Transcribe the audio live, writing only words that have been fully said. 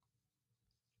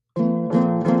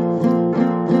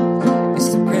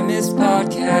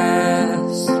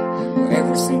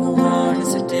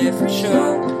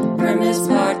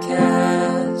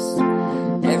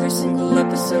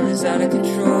is out of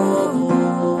control.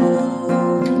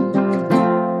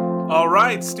 All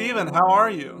right, Stevan, how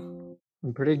are you?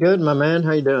 I'm pretty good, my man.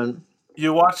 How you doing?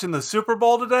 You watching the Super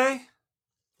Bowl today?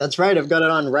 That's right. I've got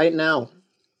it on right now.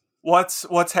 What's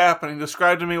happening?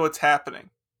 Describe to me what's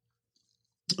happening.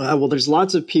 Well, there's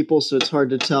lots of people, so it's hard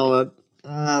to tell.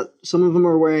 Some of them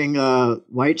are wearing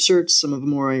white shirts. Some of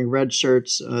them are wearing red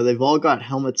shirts. They've all got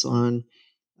helmets on.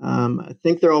 I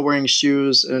think they're all wearing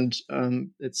shoes, and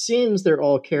it seems they're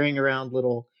all carrying around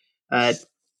little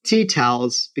tea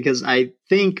towels, because I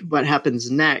think what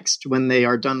happens next when they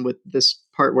are done with this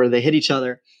part where they hit each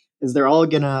other is they're all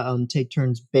gonna take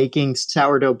turns baking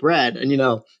sourdough bread. And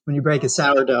when you break a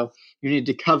sourdough, you need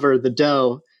to cover the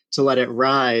dough to let it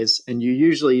rise, and you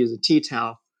usually use a tea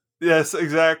towel. Yes,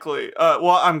 exactly.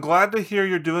 Well, I'm glad to hear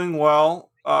you're doing well.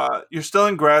 You're still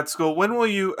in grad school. When will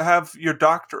you have your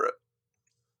doctorate?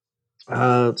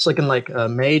 It's looking like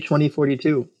May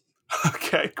 2042.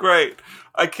 Okay, great.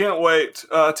 I can't wait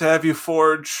to have you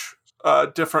forge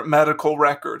different medical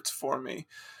records for me.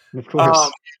 Of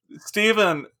course.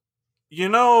 Stevan,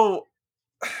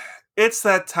 it's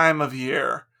that time of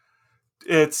year.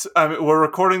 We're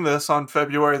recording this on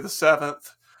February the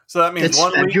 7th. So that means It's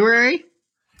 1 week. February?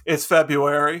 It's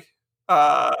February.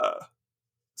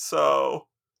 So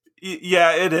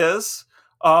yeah, it is.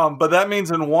 But that means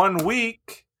in 1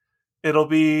 week, it'll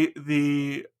be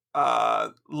the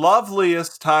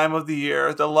loveliest time of the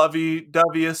year, the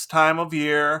lovey-doveyest time of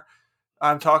year.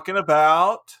 I'm talking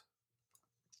about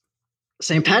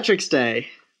St. Patrick's Day.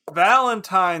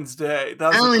 Valentine's Day. That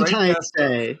was Valentine's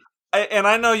Day. And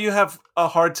I know you have a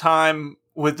hard time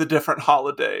with the different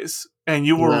holidays, and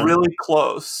you were really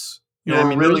close. You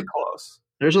were really close.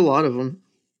 There's a lot of them.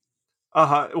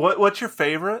 Uh-huh. What's your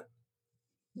favorite?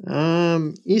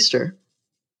 Easter.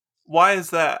 Why is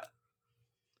that?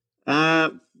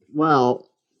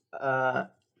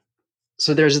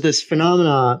 So there's this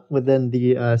phenomena within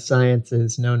the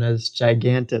sciences known as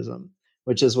gigantism,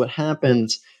 which is what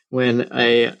happens when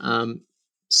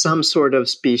some sort of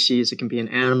species, it can be an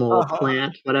animal, a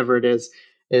plant, whatever it is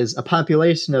a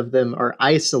population of them are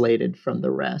isolated from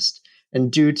the rest. And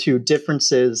due to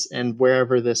differences in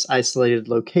wherever this isolated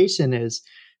location is,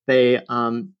 they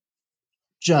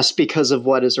just because of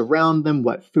what is around them,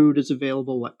 what food is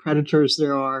available, what predators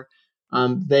there are,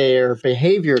 their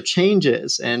behavior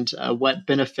changes, and what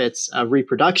benefits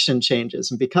reproduction changes.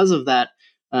 And because of that,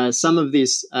 some of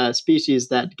these species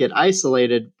that get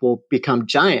isolated will become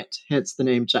giant, hence the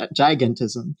name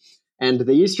gigantism. And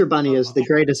the Easter Bunny is the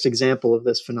greatest example of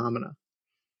this phenomena.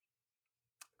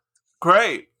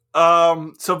 Great.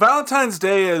 So Valentine's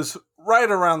Day is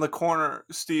right around the corner,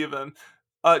 Stevan.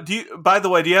 By the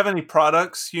way, do you have any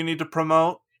products you need to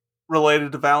promote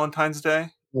related to Valentine's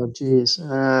Day? Oh, geez.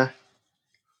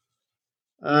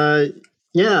 Vicodin.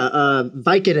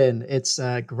 It's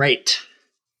great.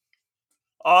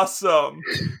 Awesome.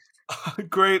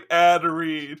 Great ad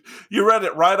read. You read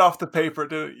it right off the paper,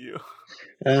 didn't you?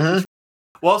 Uh-huh.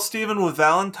 Well, Stevan, with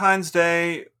Valentine's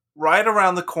Day right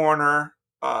around the corner,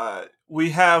 we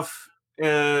have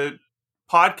a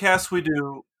podcast we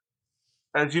do,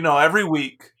 as you know, every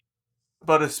week,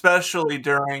 but especially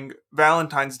during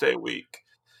Valentine's Day week.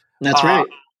 That's right.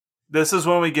 This is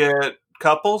when we get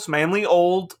couples, mainly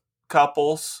old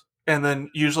couples, and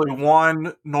then usually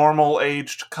one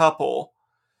normal-aged couple,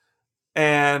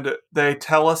 and they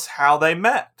tell us how they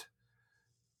met.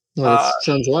 Well, that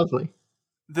sounds lovely.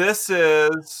 This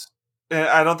is,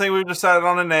 I don't think we've decided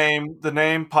on a name. The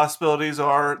name possibilities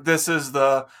are, this is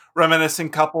the Reminiscing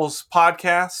Couples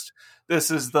podcast.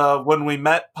 This is the When We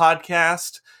Met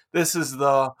podcast. This is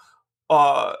the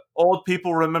Old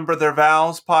People Remember Their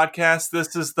Vows podcast.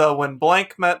 This is the When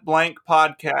Blank Met Blank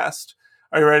podcast.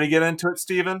 Are you ready to get into it,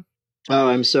 Stevan? Oh,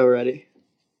 I'm so ready.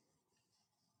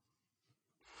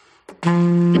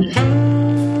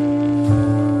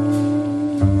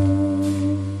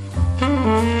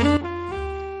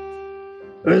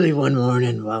 Early one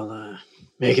morning, while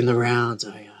making the rounds,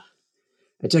 I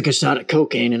took a shot at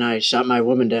cocaine and I shot my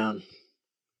woman down.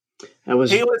 He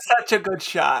was such a good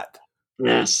shot.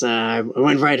 Yes, I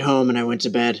went right home and I went to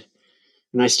bed,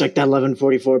 and I stuck that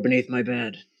 1144 beneath my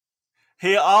bed.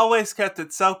 He always kept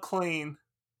it so clean.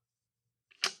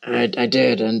 I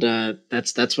did, and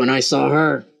that's when I saw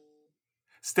her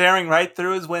staring right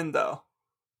through his window.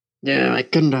 Yeah, I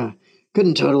couldn't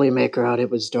totally make her out. It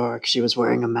was dark. She was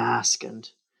wearing a mask,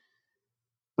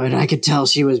 but I could tell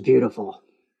she was beautiful.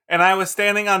 And I was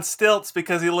standing on stilts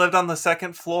because he lived on the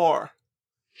second floor.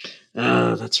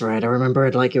 Oh, that's right. I remember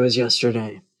it like it was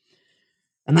yesterday.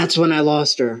 And that's when I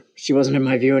lost her. She wasn't in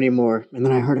my view anymore. And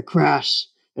then I heard a crash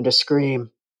and a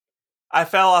scream. I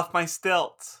fell off my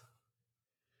stilts.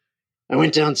 I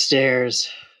went downstairs,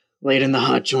 laid in the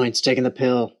hot joints, taking the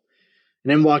pill,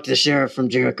 and then walked the sheriff from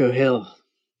Jericho Hill.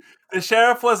 The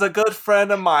sheriff was a good friend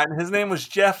of mine. His name was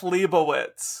Jeff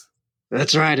Leibowitz.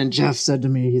 That's right, and Jeff said to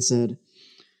me, he said,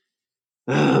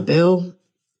 Bill,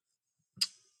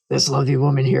 this lovely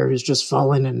woman here who's just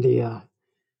fallen in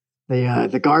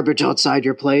the garbage outside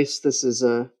your place. This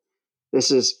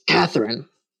is Catherine.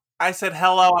 I said,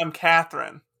 hello, I'm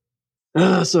Catherine.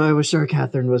 So I was sure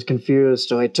Catherine was confused,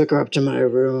 so I took her up to my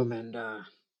room and,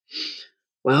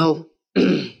 well,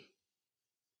 you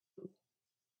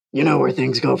know where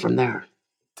things go from there.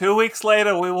 2 weeks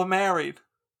later, we were married.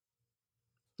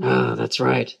 That's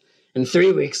right. And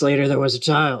 3 weeks later, there was a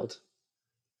child.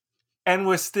 And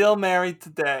we're still married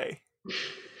today.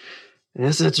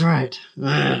 Yes, that's right.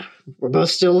 We're both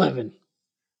still living.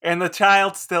 And the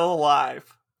child's still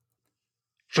alive.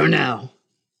 For now.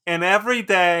 And every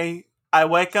day, I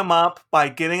wake him up by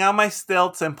getting on my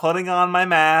stilts and putting on my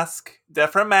mask,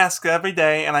 different mask every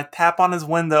day, and I tap on his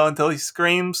window until he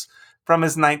screams from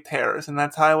his night terrors. And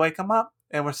that's how I wake him up.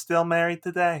 And we're still married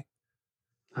today.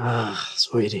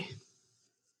 Sweetie.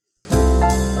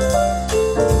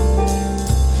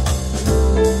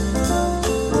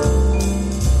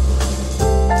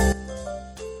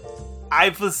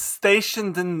 I was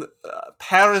stationed in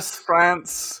Paris,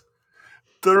 France,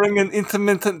 during an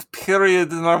intermittent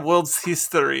period in our world's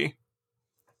history.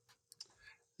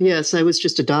 Yes, I was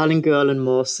just a darling girl in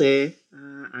Marseille.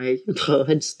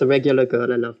 It's the regular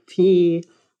girl. I love tea.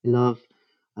 I love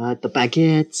the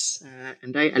baguettes.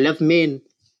 And I love men.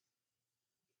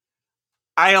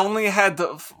 I only had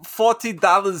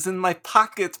 $40 in my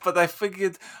pocket, but I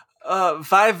figured,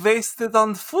 why waste it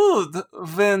on food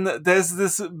when there's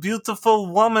this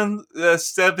beautiful woman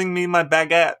serving me my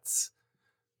baguettes?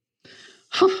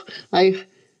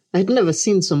 I'd never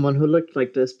seen someone who looked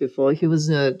like this before. He was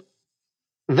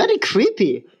very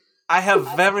creepy. I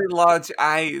have very large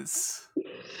eyes.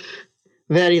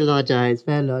 Very large eyes,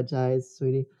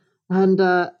 sweetie. And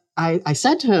I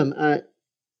said to him,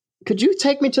 could you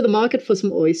take me to the market for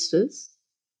some oysters?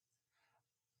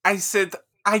 I said,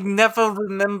 I never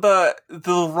remember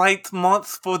the right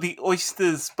month for the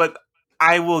oysters, but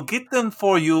I will get them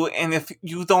for you, and if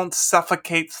you don't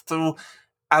suffocate through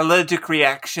allergic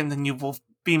reaction, then you will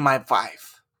be my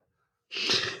wife.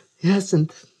 Yes,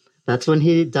 and that's when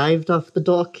he dived off the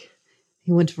dock.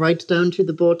 He went right down to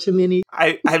the bottom and he...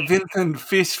 I went and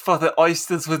fished for the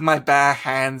oysters with my bare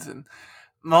hands, and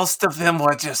most of them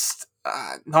were just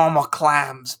normal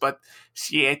clams, but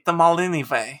she ate them all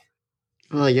anyway.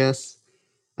 Oh, yes.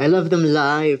 I love them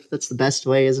live. That's the best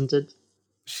way, isn't it?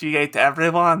 She ate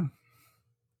everyone.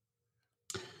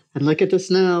 And look at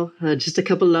us now. Just a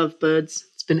couple lovebirds.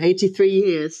 It's been 83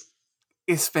 years.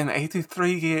 It's been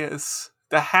 83 years.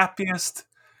 The happiest,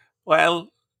 well,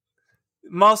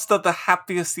 most of the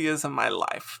happiest years of my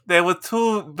life. There were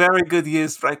 2 very good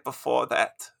years right before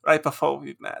that, right before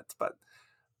we met, but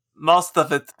most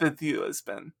of it with you has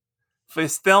been. We're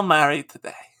still married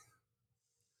today.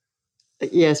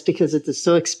 Yes, because it is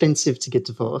so expensive to get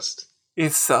divorced.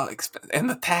 It's so expensive. And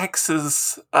the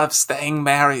taxes of staying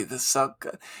married is so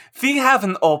good. We have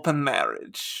an open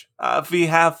marriage. We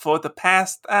have for the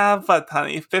past,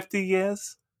 50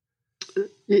 years?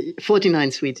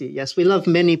 49, sweetie. Yes, we love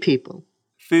many people.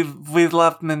 We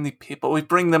love many people. We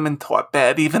bring them into our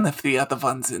bed, even if the other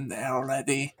one's in there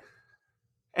already.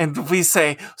 And we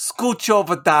say, scooch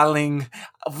over, darling.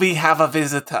 We have a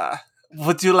visitor.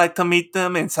 Would you like to meet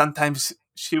them? And sometimes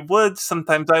she would,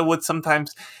 sometimes I would,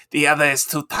 sometimes the other is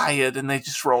too tired and they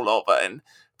just roll over and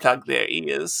plug their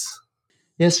ears.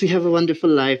 Yes, we have a wonderful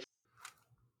life.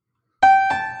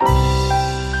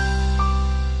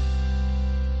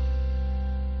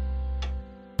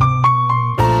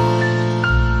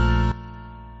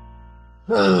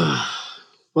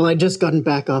 Well, I'd just gotten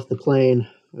back off the plane.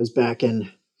 I was back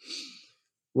in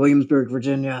Williamsburg,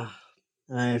 Virginia.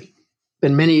 I've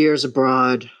been many years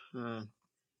abroad,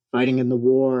 fighting in the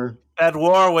war. That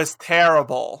war was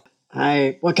terrible.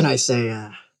 What can I say?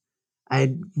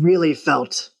 I really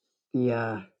felt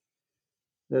the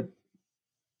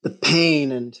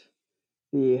pain and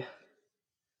the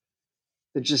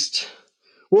just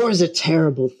war is a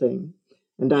terrible thing,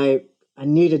 and I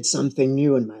needed something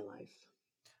new in my life.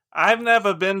 I've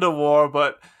never been to war,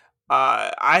 but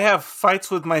I have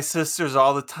fights with my sisters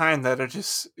all the time that are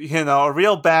just, a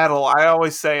real battle. I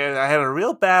always say I had a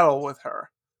real battle with her.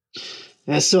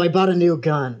 Yeah, so I bought a new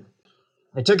gun.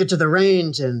 I took it to the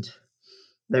range, and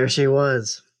there she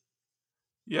was.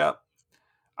 Yep.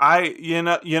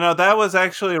 That was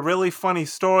actually a really funny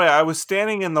story. I was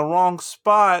standing in the wrong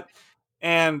spot,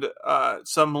 and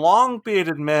some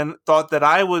long-bearded men thought that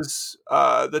I was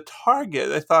the target.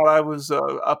 They thought I was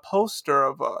a poster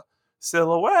of a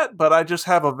silhouette, but I just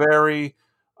have a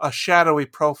shadowy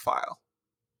profile.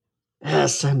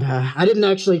 Yes, and I didn't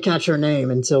actually catch her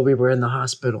name until we were in the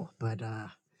hospital, but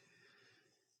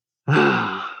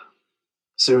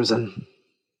Susan.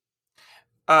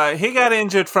 He got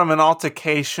injured from an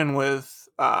altercation with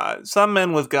some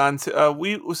men with guns.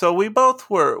 We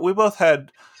both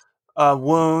had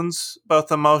wounds,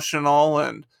 both emotional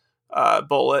and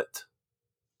bullet.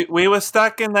 We were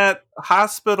stuck in that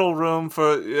hospital room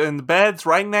in the beds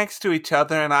right next to each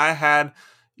other, and I had,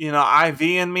 IV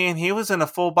in me, and he was in a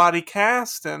full body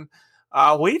cast, and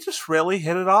we just really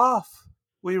hit it off.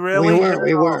 We We really hit were,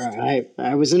 we it were. off.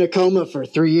 I was in a coma for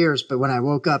 3 years, but when I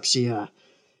woke up, she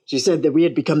said that we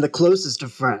had become the closest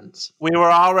of friends. We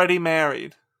were already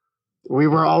married. We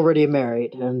were already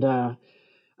married, and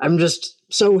I'm just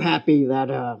so happy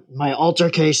that my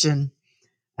altercation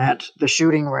at the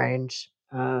shooting range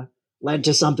led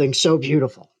to something so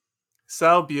beautiful.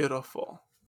 So beautiful.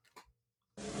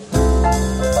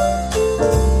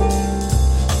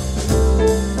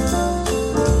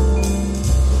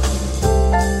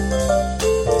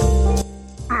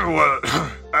 Well,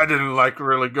 I didn't like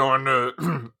really going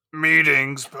to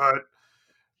meetings, but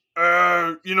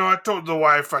I told the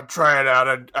wife I'd try it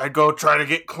out. I'd go try to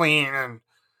get clean, and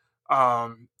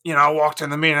I walked in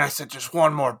the meeting. I said, just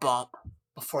one more bump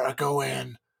before I go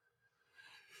in,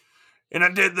 and I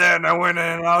did that. And I went in,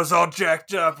 and I was all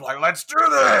jacked up, like, let's do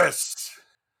this.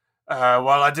 Well,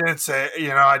 I didn't say,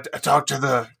 I talked to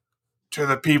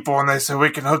the people, and they said we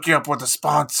can hook you up with a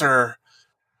sponsor.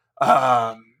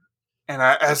 And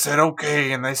I said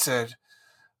okay, and they said,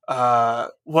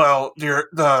 well,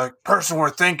 the person we're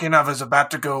thinking of is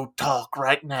about to go talk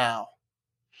right now.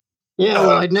 Yeah,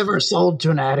 well, I'd never sold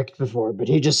to an addict before, but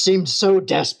he just seemed so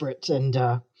desperate,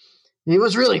 and he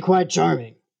was really quite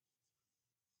charming.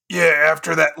 Yeah,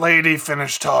 after that lady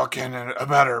finished talking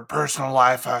about her personal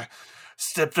life, I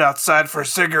stepped outside for a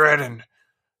cigarette, and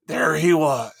there he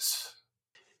was.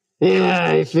 Yeah,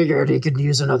 I figured he could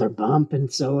use another bump, and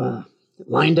so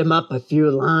lined him up a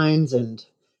few lines, and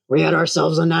we had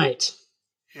ourselves a night.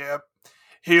 Yep.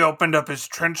 He opened up his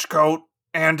trench coat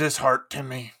and his heart to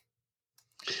me.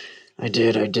 I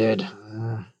did.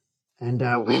 And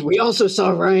we also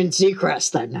saw Ryan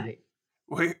Seacrest that night.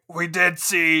 We did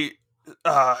see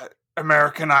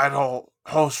American Idol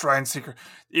host Ryan Seacrest.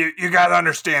 You got to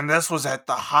understand, this was at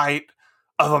the height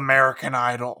of American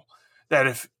Idol. That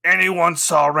if anyone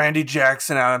saw Randy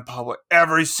Jackson out in public,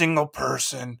 every single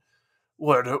person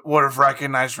would have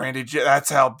recognized Randy. That's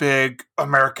how big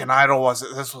American Idol was.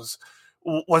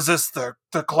 Was this the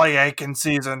Clay Aiken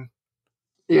season?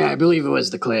 Yeah, I believe it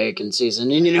was the Clay Aiken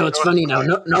season. And it's funny now.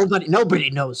 Nobody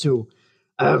knows who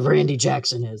Randy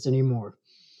Jackson is anymore.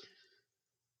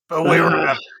 But we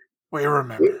remember. We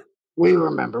remember.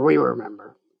 We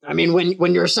remember. I mean,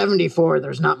 when you're 74,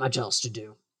 there's not much else to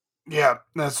do. Yeah,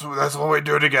 that's what we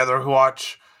do together.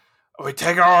 We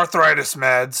take our arthritis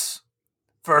meds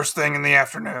first thing in the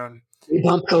afternoon. We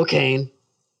bump cocaine.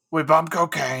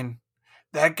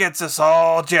 That gets us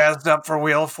all jazzed up for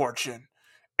Wheel of Fortune.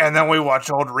 And then we watch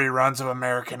old reruns of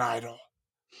American Idol.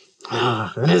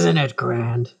 Isn't it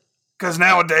grand? Because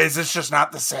nowadays, it's just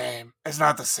not the same. It's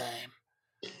not the same.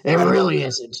 It really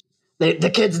isn't.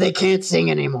 The kids, they can't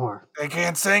sing anymore. They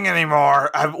can't sing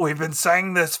anymore. We've been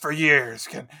saying this for years.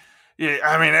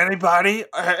 Anybody?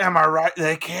 Am I right?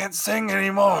 They can't sing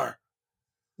anymore.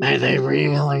 They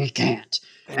really can't.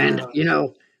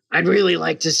 I'd really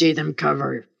like to see them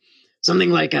cover something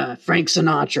like Frank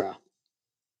Sinatra.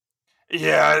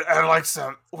 Yeah, I like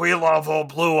some We Love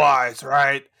Old Blue Eyes,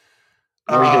 right?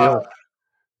 We do.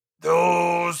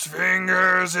 Those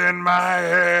fingers in my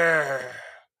hair.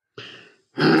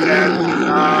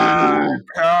 That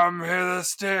come hither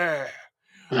stare.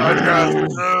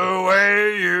 Just the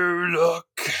way you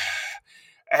look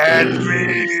at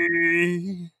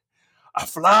me.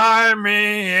 Fly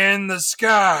me in the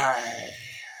sky,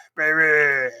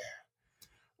 baby.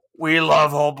 We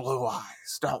love old blue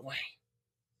eyes, don't we?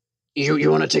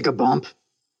 You want to take a bump?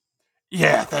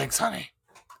 Yeah, thanks, honey.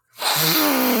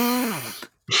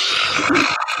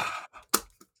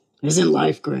 Isn't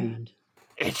life grand?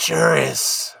 It sure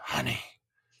is, honey.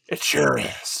 It sure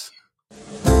is.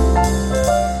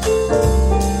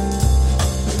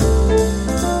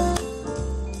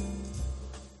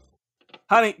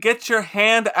 Honey, get your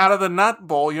hand out of the nut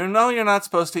bowl. You know you're not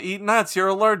supposed to eat nuts. You're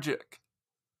allergic.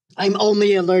 I'm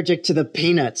only allergic to the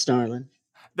peanuts, darling.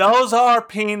 Those are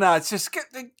peanuts. Just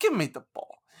give me the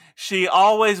bowl. she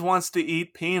always wants to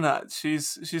eat peanuts.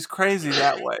 She's crazy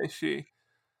that way. She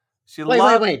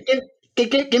loves. Wait.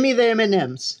 Give me the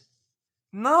M&Ms.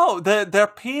 No, they're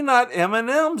peanut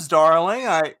M&Ms, darling.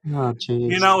 Oh,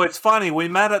 jeez. It's funny. We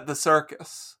met at the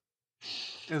circus.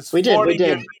 It was We 40 did.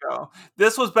 years ago.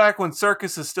 This was back when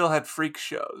circuses still had freak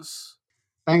shows.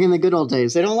 Back in the good old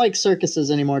days. They don't like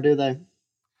circuses anymore, do they?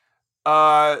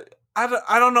 I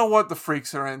don't know what the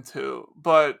freaks are into,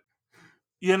 but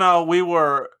we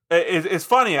were. It's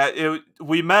funny.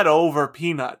 We met over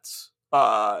peanuts.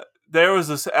 There was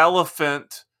this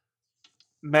elephant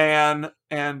man,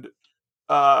 and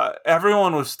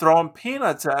everyone was throwing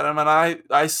peanuts at him, and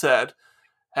I said,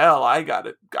 "Hell, I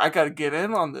gotta get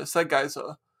in on this. That guy's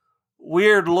a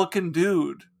weird looking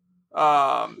dude."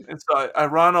 And so I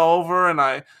run over and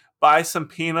I buy some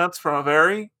peanuts from a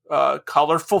very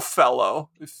colorful fellow,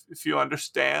 if you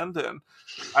understand. And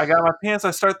I got my peanuts.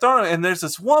 I start throwing it, and there's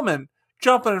this woman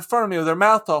jumping in front of me with her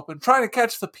mouth open, trying to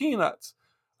catch the peanuts.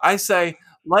 I say,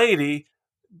 "Lady,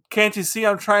 can't you see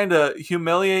I'm trying to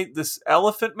humiliate this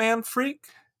elephant man freak?"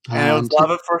 And it was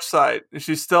love at first sight. And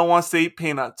she still wants to eat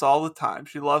peanuts all the time.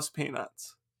 She loves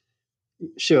peanuts.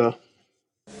 Sure.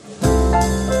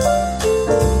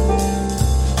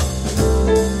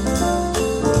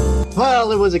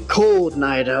 Well, it was a cold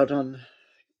night out on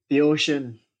the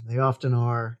ocean. They often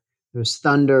are. There was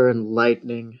thunder and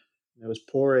lightning. It was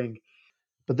pouring.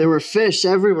 But there were fish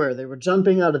everywhere. They were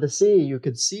jumping out of the sea. You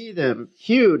could see them.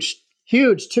 Huge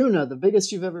tuna, the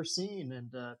biggest you've ever seen.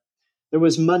 And there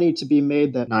was money to be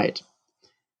made that night.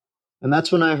 And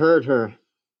that's when I heard her.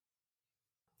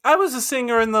 I was a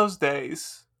singer in those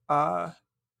days.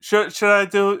 Should I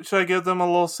give them a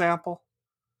little sample?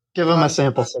 Give them a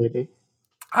sample, Sadie.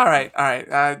 All right.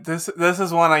 This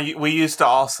is one we used to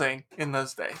all sing in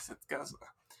those days. It goes.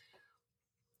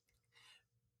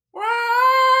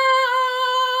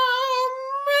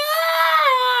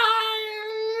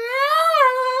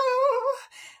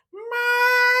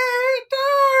 My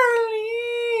darling,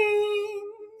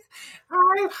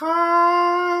 I've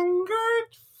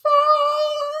hungered for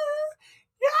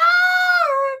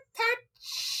your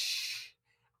touch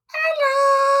a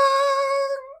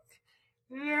long,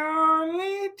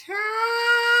 lonely time.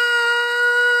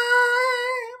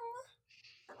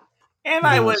 And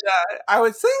I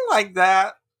would sing like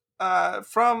that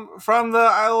from the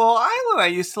little island I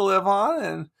used to live on,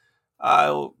 and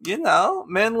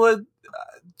men would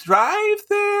drive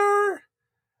their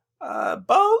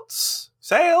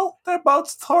sail their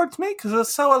boats towards me because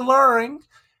it's so alluring,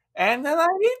 and then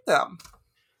I'd eat them.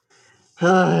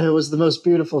 It was the most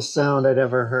beautiful sound I'd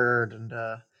ever heard, and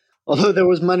although there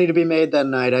was money to be made that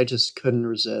night, I just couldn't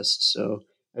resist. So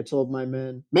I told my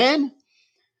men,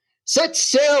 set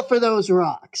sail for those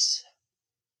rocks.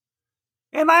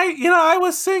 And I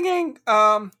was singing,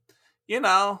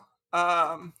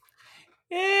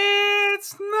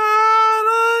 it's not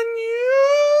unusual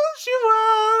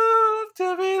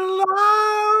to be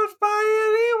loved by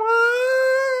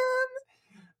anyone.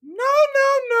 No,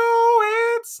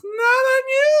 it's not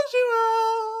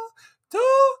unusual to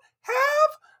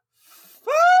have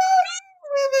fun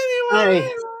with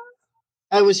anyone.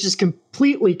 I was just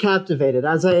completely captivated,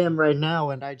 as I am right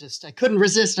now, and I couldn't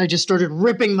resist. I just started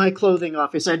ripping my clothing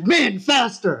off. He said, "Men,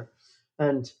 faster!"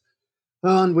 And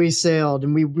on we sailed,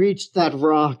 and we reached that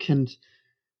rock, and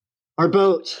our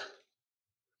boat,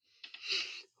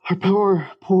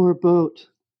 our poor boat,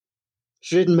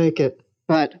 she didn't make it.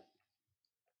 But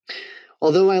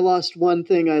although I lost one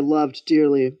thing I loved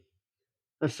dearly,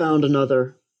 I found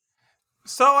another.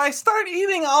 So I start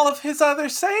eating all of his other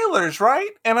sailors,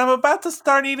 right? And I'm about to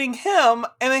start eating him,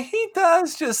 and then he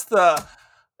does just the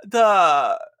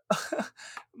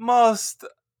most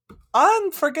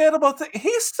unforgettable thing.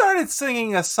 He started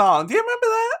singing a song. Do you remember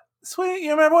that, sweetie?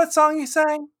 You remember what song he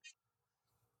sang?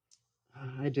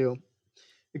 I do.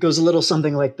 It goes a little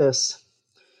something like this.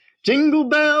 Jingle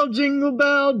bell, jingle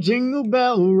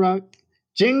rock.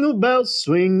 Jingle bells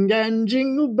swing and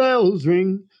jingle bells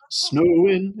ring.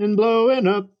 Snowing and blowing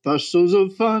up bushels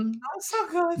of fun. Oh, so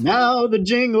good. Now the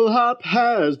jingle hop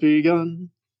has begun.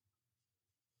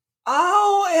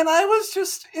 Oh, and I was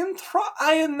just enthralled.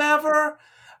 I had never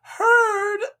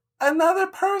heard another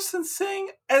person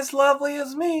sing as lovely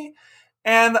as me.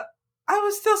 And I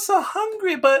was still so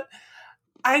hungry, but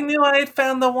I knew I had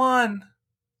found the one.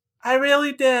 I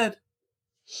really did.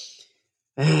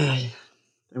 And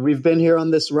we've been here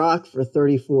on this rock for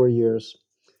 34 years.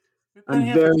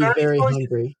 I'm very, very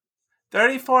hungry.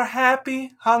 34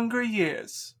 happy, hungry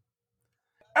years.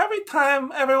 Every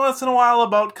once in a while, a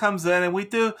boat comes in, and we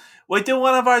do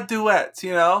one of our duets.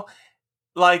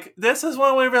 Like, this is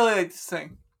one we really like to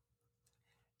sing.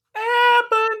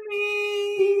 Ebony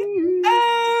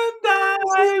and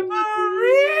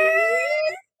ivory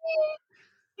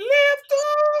live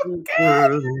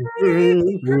together in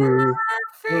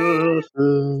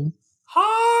perfect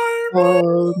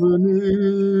harmony.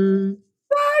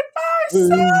 Side by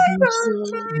side,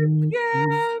 a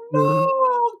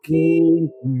bird cannot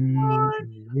keep on.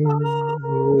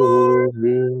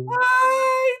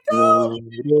 Why don't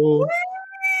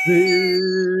we?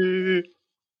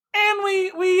 And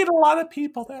we eat a lot of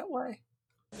people that way.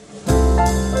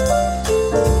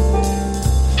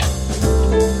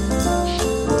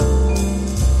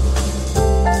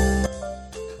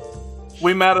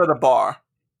 We met at a bar.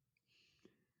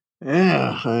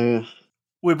 Yeah,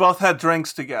 We both had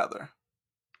drinks together.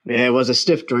 yeah, it was a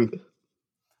stiff drink.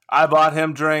 I bought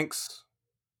him drinks.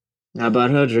 How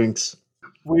about her drinks?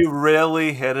 We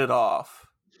really hit it off.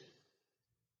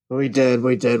 We did.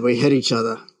 We hit each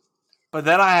other. But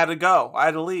then I had to go. I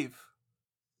had to leave.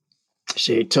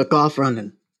 She took off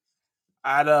running.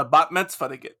 I had a bat mitzvah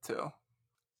to get to.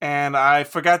 And I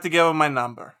forgot to give him my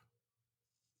number.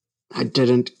 I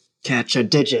didn't catch her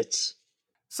digits.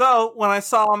 So when I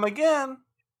saw him again,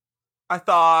 I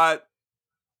thought,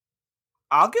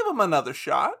 I'll give him another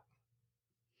shot.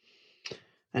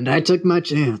 And I took my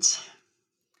chance.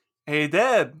 He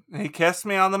did. He kissed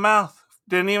me on the mouth.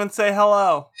 Didn't even say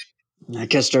hello. I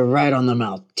kissed her right on the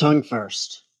mouth, tongue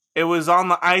first. It was on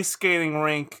the ice skating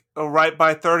rink right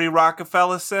by 30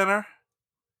 Rockefeller Center.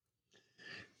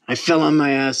 I fell on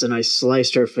my ass and I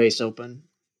sliced her face open.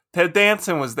 Ted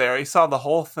Danson was there. He saw the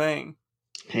whole thing.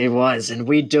 He was, and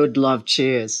we did love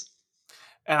Cheers.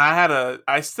 And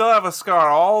I still have a scar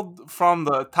all from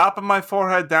the top of my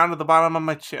forehead down to the bottom of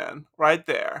my chin, right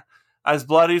there. I was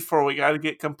bloodied for we got to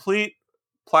get complete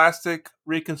plastic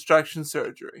reconstruction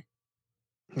surgery.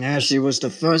 Yeah, she was the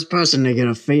first person to get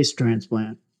a face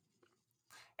transplant.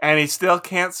 And he still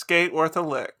can't skate worth a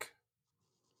lick.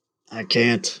 I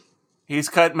can't. He's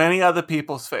cut many other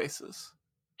people's faces.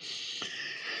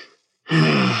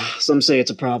 Some say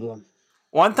it's a problem.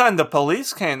 One time the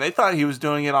police came, they thought he was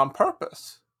doing it on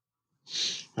purpose.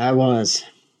 I was.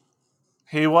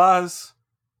 He was.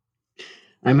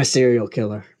 I'm a serial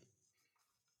killer.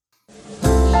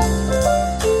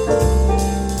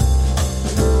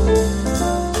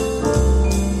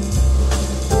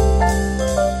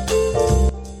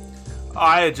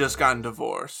 I had just gotten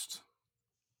divorced.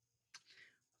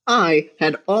 I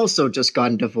had also just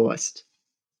gotten divorced.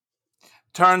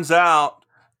 Turns out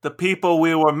the people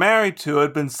we were married to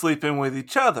had been sleeping with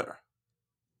each other.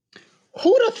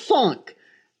 Who'da thunk?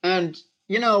 And,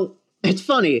 it's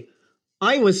funny.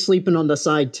 I was sleeping on the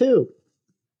side too.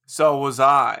 So was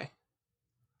I.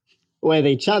 With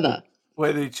each other.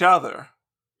 With each other.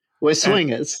 We're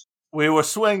swingers. And we were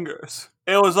swingers.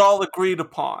 It was all agreed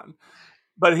upon.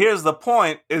 But here's the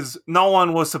point, is no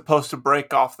one was supposed to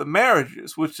break off the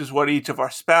marriages, which is what each of our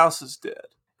spouses did.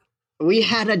 We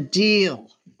had a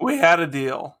deal. We had a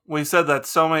deal. We said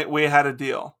that we had a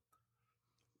deal.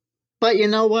 But you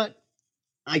know what?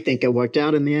 I think it worked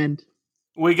out in the end.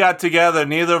 We got together.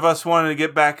 Neither of us wanted to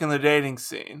get back in the dating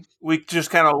scene. We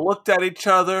just kind of looked at each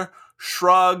other,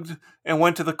 shrugged, and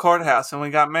went to the courthouse, and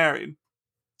we got married.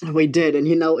 We did. And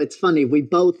it's funny. We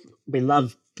love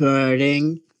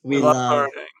birding. We love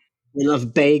birding. We love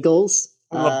bagels.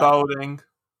 We love boating.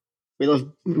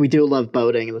 We do love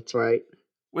boating. That's right.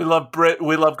 We love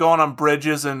going on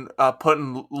bridges and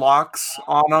putting locks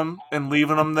on them and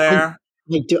leaving them there.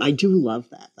 I do love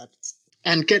that.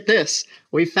 And get this,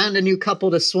 we found a new couple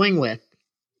to swing with.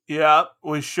 Yeah,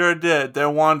 we sure did. They're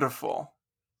wonderful.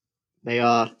 They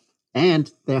are,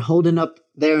 and they're holding up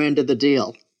their end of the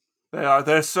deal. They are.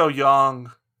 They're so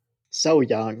young. So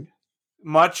young.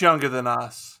 Much younger than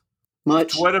us.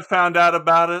 Much. If Twitter found out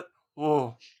about it,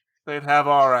 they'd have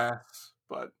our ass.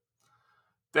 But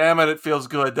damn it feels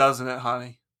good, doesn't it,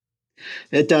 honey?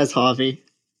 It does, Harvey.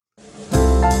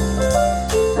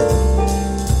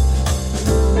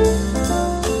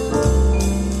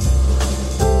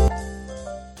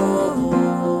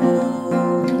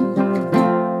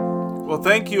 Well,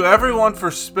 thank you everyone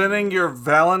for spending your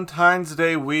Valentine's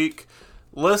Day week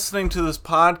listening to this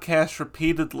podcast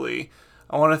repeatedly.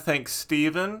 I want to thank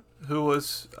Stevan, who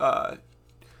was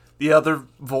the other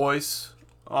voice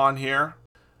on here.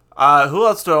 Who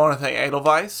else do I want to thank?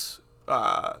 Edelweiss,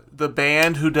 the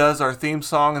band who does our theme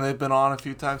song, and they've been on a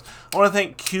few times. I want to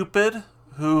thank Cupid,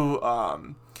 who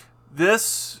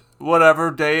this, whatever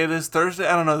day it is, Thursday,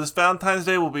 I don't know, this Valentine's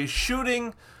Day will be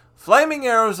shooting flaming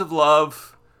arrows of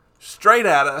love straight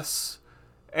at us.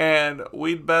 And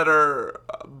we'd better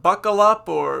buckle up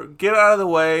or get out of the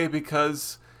way,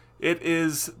 because It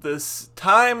is this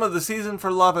time of the season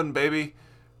for lovin', baby.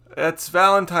 It's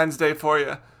Valentine's Day for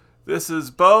you. This is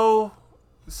Bo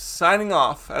signing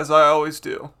off, as I always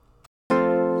do.